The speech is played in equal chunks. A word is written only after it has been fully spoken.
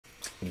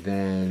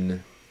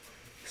Then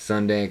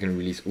Sunday I can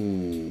release.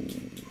 Ooh,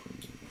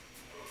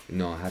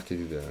 no, I have to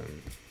do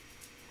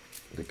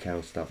the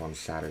kettle stuff on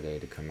Saturday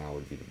to come out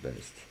would be the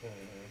best.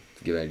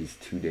 To give it at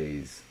least 2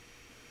 days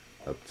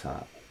up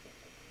top.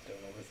 Don't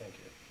overthink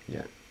it.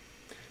 Yeah,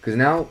 because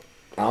now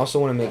I also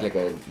want to make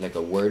like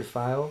a Word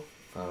file,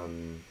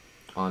 on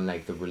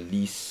like the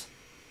release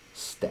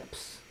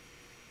steps,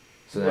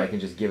 so that I can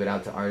just give it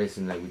out to artists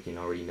and like we can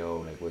already know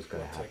like what's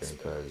gonna happen.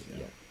 Because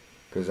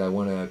because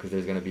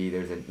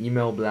there's an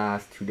email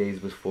blast 2 days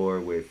before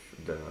with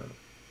the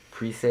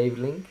pre-save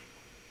link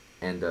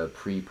and the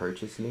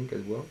pre-purchase link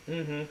as well.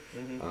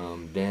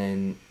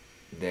 Then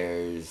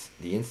there's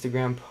the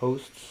Instagram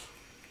posts,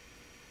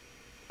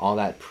 all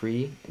that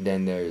pre.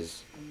 Then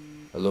there's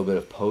a little bit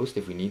of post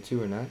if we need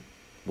to or not.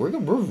 We're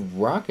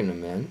rocking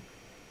them, man.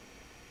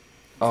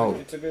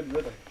 It's a good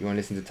rhythm. You want to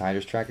listen to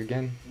Tyler's track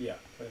again? Yeah,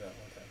 play that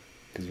one time.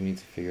 Because we need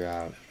to figure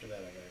out. After that, I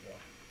gotta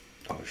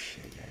go. Oh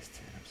shit, yeah, it's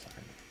 10. I'm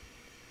sorry.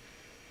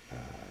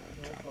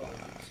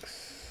 Dropbox.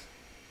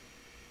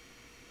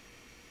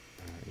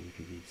 EP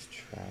Beats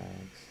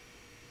tracks.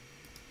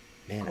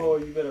 Man,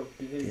 you better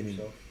behave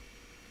yourself.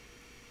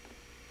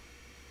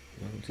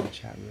 Welcome to the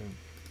chat room.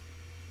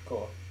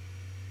 Cool.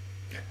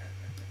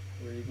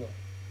 Where are you going?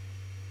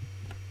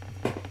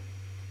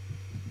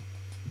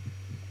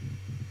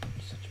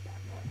 Such a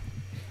bad boy.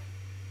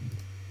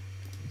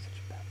 Such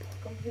a bad boy. How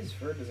come his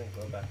fur doesn't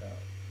grow back out?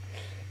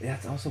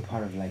 That's also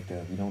part of like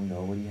we don't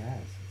know what he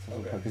has.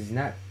 Because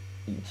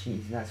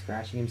he's not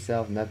scratching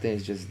himself, nothing.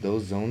 It's just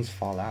those zones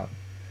fall out.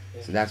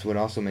 So that's what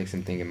also makes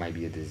him think it might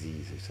be a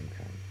disease of some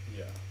kind.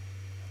 Yeah.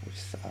 Which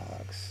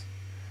sucks.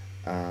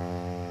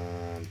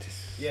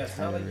 Yeah, it's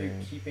not like you're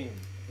keeping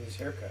his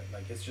haircut.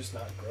 Like, it's just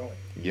not growing.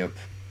 Yep.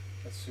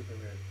 That's super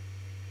weird.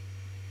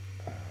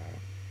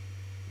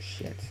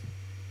 Shit.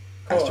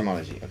 Cool.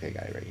 Astromology. Okay,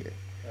 got it right here.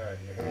 Alright,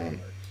 your hair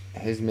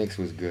works. His mix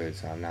was good,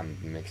 so I'm not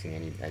mixing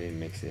any. I didn't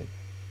mix it.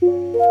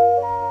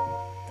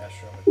 That's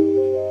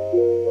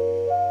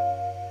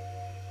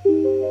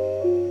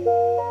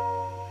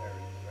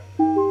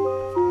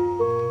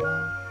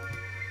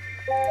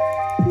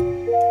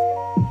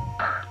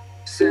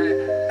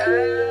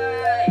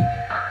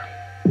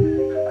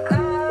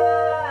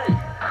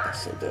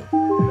so dope.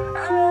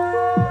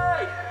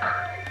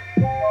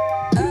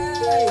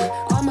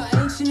 I'm an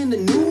ancient in the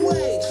new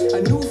age. A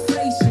new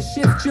face to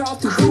shift y'all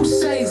through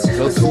crusades.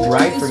 Looks too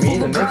bright for me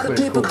in the mix, but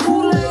it's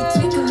cool.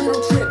 Take a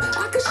little trip.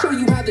 I can show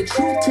you how the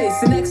truth tastes.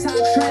 The next hot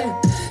trend.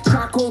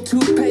 Charcoal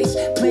toothpaste,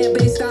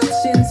 plant-based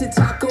options. It's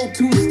Taco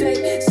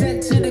Tuesday.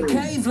 Sent to the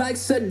cave like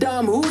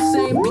Saddam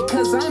Hussein.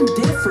 Because I'm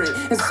different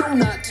and so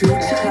not two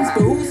chains.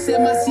 But who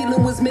said my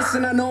ceiling was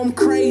missing? I know I'm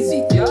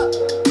crazy. Yup.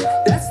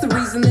 That's the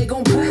reason they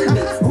gon' pay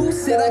me. Who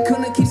said I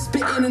couldn't keep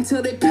spitting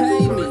until they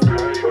pay me?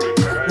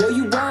 Well,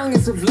 you wrong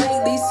as of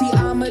lately. See,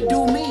 I'ma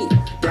do me.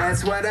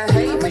 That's why they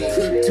hate me.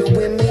 Keep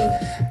doing me.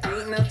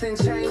 Ain't nothing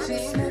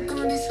changing. Smoke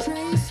on these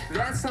trees.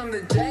 That's on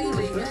the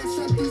daily. That's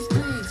up these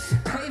beats.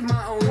 Pave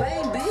my own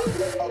lane, B.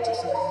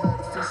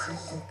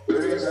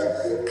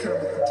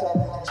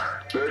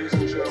 Ladies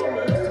and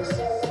gentlemen,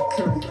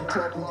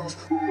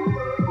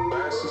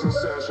 Masters and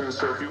Sessions,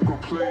 so if you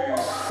could please.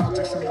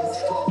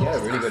 Yeah,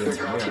 really good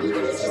instrument.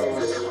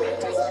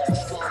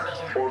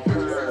 Or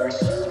pens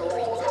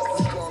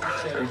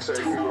and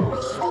take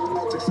notes.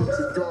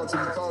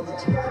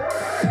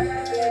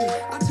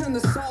 I turn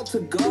the salt to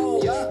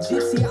gold.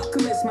 Gypsy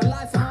alchemist, my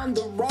life on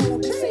the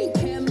road. This ain't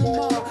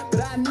Canada,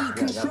 but I need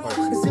control.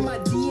 It's in my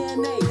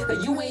DNA.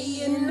 You ain't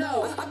even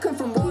know. I come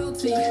from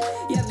royalty.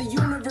 Yeah, the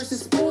universe it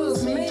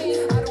spoils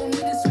me. I don't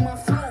need this in my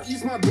float.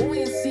 Use my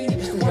buoyancy.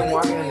 I'm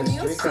walking in the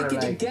street kind of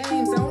like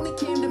games. I only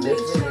came to make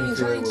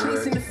change. I ain't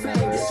chasing the fame.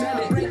 Now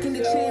they breaking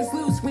the chains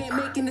loose. We ain't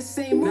making the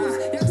same moves.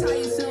 Y'all tie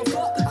yourself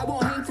up. I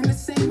won't hang from the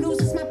same noose.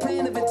 It's my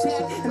plan of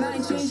attack, and I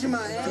ain't changing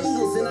my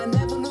angles. And I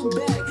never look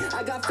back.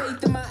 I got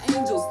faith in my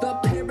angels. The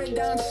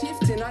paradigm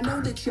shifting. I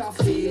know that y'all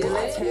feel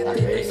it's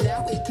happening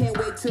now. It can't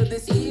wait till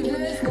this evening.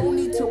 There's no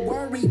need to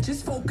worry.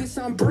 Just focus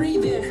on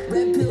breathing.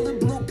 Red pill or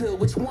blue pill?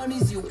 Which one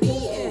is you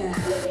eating?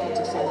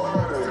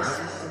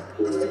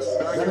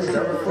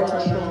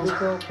 Probably like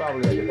 1,000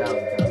 times. If you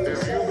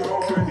could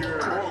open your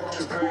book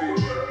to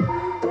page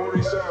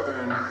 47,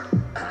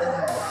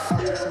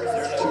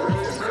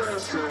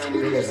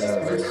 today's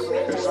lesson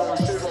is on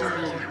shifting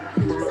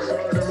from a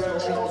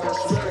third-dimensional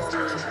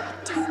perspective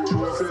to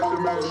a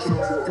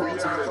fifth-dimensional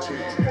reality.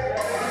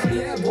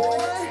 Yeah, boy,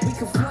 we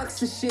can flux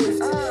the shift.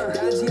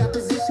 Dodgy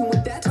opposition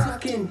with that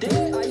talking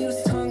dick. I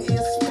use tongue and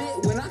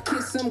spit when I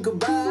kiss them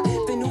goodbye.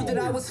 If they knew that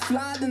I was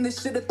fly, then they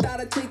should have thought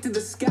I'd take to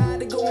the sky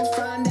to go and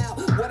find out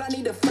what I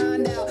need to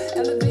find out.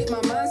 Elevate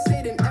my mind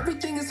state and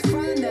everything is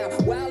fine now.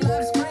 Wild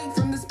life's great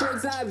from this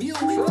bird's eye view.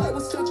 If I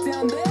was stuck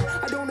down there,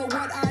 I don't know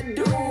what I'd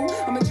do.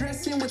 I'm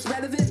addressing what's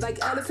relevant like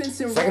elephants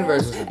and Second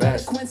verse was the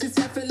best. eloquence is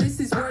effortless,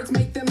 these words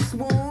make them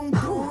swoon.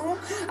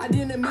 I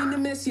didn't mean to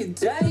mess your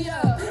day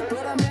up,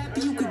 but I'm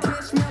happy you could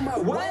catch me on my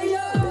way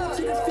up.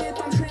 To the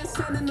fifth, I'm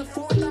transcending the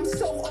fourth. I'm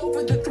so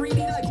over the 3D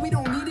like we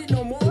don't need it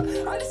no more.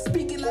 I just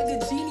speak it like a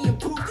genie and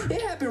poof.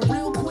 It happened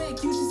real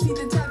quick. You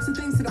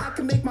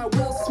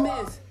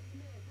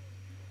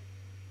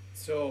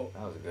So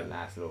That was a good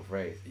last little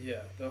phrase.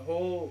 yeah, the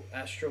whole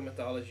astro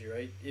mythology,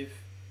 right? If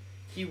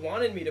he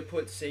wanted me to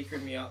put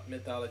sacred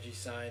mythology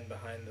sign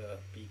behind the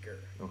beaker.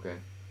 Okay.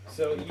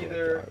 So I like the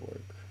either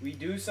artwork. we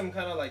do some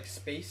kind of like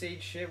space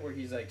age shit where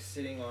he's like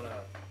sitting on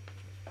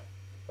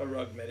a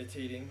rug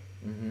meditating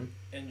Mm-hmm.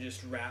 and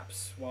just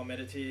raps while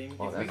meditating.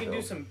 Oh, If we that's can do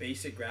dope. some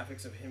basic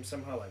graphics of him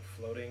somehow like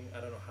floating,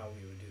 I don't know how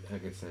we would do I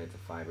that. could send it to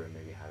Fiverr and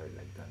maybe have it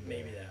like done.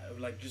 Maybe there. that. Or,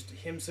 like just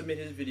him submit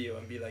his video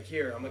and be like,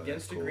 here, I'm Oh, that's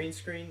against a cool. green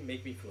screen,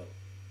 make me float.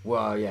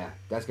 Well, yeah,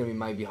 that's gonna be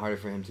might be harder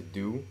for him to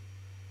do.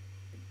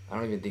 I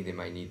don't even think they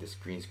might need the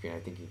green screen. I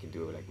think he can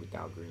do it like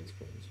without green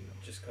screens, you know.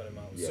 Just cut him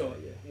out. Yeah, So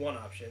yeah. one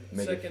option.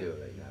 Make it Second feel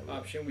like that.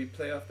 option, we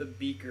play off the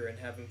beaker and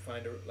have him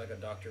find a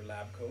Dr.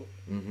 Lab coat,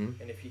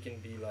 Mm-hmm. and if he can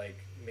be like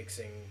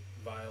mixing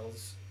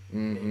vials,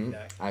 maybe Mm-hmm.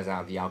 that. As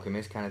the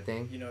alchemist kind of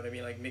thing. You know what I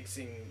mean? Like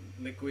mixing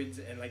liquids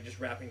and like just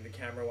wrapping the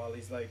camera while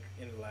he's like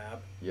in the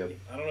lab. Yep.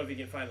 I don't know if he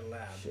can find a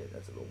lab, Shit,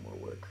 that's a little more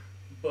work.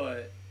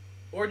 but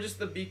or just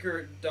the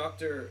beaker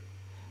doctor.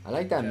 I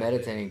like that Yeah,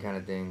 meditating kind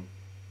of thing,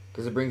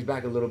 because it brings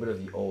back a little bit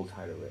of the old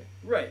Tidal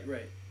Ray.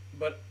 Right.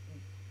 But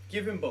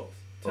give him both.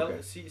 Tell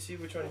Okay. see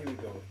which one he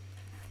would go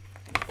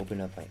with.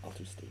 Open up my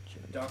alter state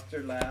journal.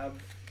 Doctor Lab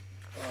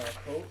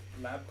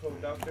lab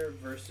coat doctor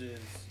versus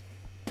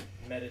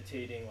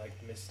meditating like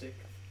mystic.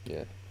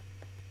 Yeah,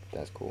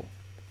 that's cool.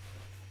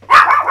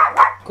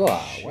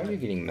 God, why are you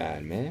getting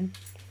mad, man?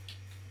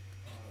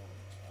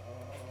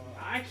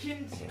 I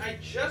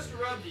just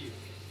rubbed you.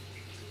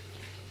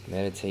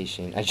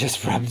 Meditation. I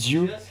just rubbed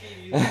you. Just gave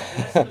you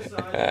just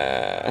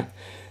massage.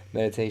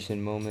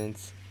 Meditation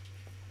moments.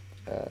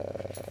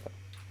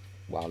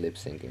 While lip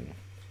syncing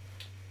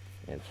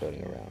and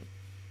floating around.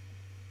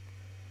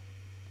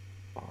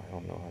 Oh, I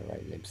don't know how to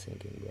write lip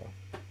syncing, bro.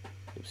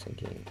 Lip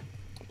syncing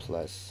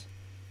plus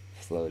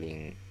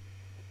floating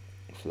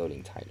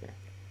tighter.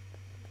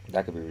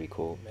 That could be really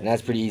cool. And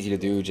that's pretty easy to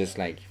do. Just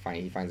like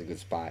he finds a good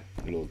spot,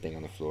 a little thing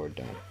on the floor,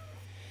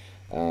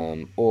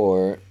 done.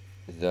 Or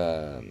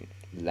the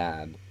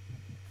lab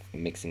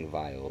mixing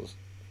vials.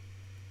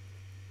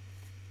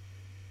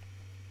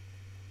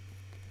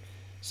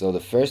 So the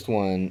first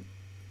one,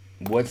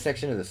 What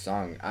section of the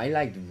song? I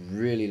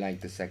really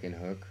liked the second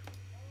hook.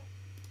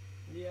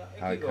 Yeah,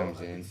 How it comes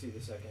I in. can see the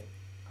second.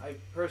 I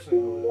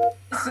personally go with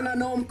Listen, I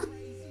know I'm crazy.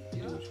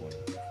 Which one?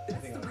 I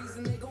think I'm.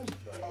 Reason they gon'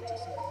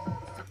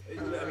 I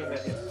mean, that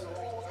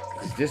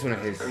is. Is this one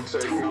of his? And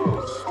take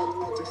notes.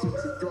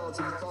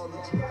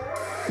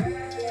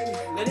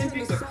 Let him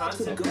pick the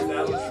concept because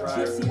that will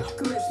drive. See,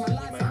 alchemist, my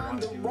life, He might I'm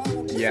want the to do.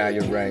 road. Yeah,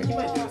 you're right. He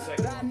might do the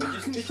second one, but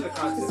just pitch the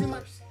concept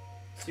first.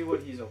 See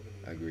what he's open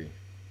I to. agree,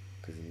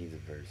 because he needs a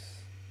verse.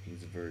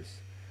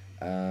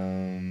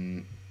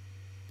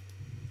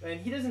 And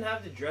he doesn't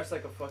have to dress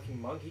like a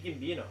fucking monk. He can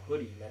be in a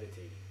hoodie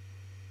meditating.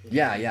 You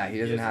know? Yeah, he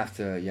doesn't have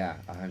to. Yeah,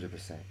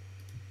 100%.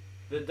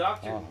 The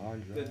doctor,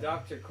 100. the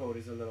doctor code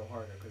is a little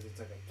harder because it's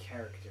like a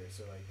character.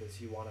 So like, does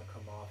he want to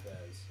come off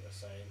as a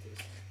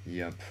scientist?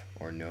 Yep,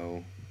 or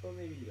no. Well,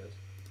 maybe he does.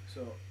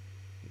 So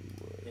He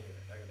would.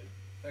 anyway,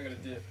 I gotta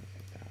dip.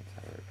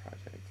 Tyler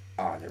project.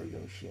 Ah, there we go.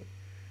 Shit.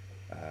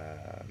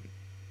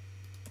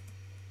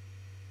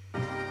 Oh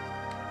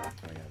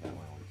yeah, that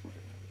one.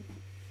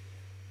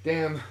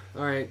 Damn.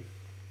 All right.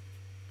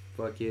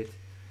 Fuck it.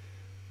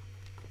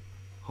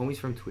 Homies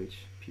from Twitch.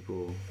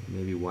 People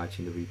maybe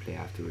watching the replay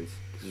afterwards.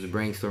 This was a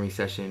brainstorming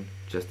session.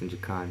 Justin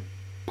Jikan.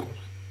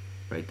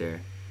 Right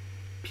there.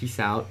 Peace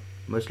out.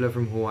 Much love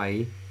from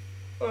Hawaii.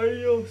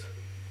 Adios.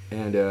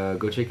 And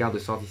go check out the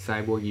Salty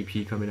Cyborg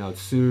EP coming out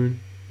soon.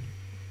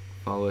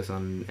 Follow us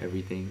on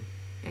everything.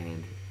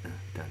 And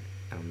done.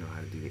 I don't know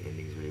how to do the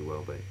endings really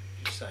well, but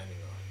Just signing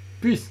off.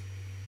 peace.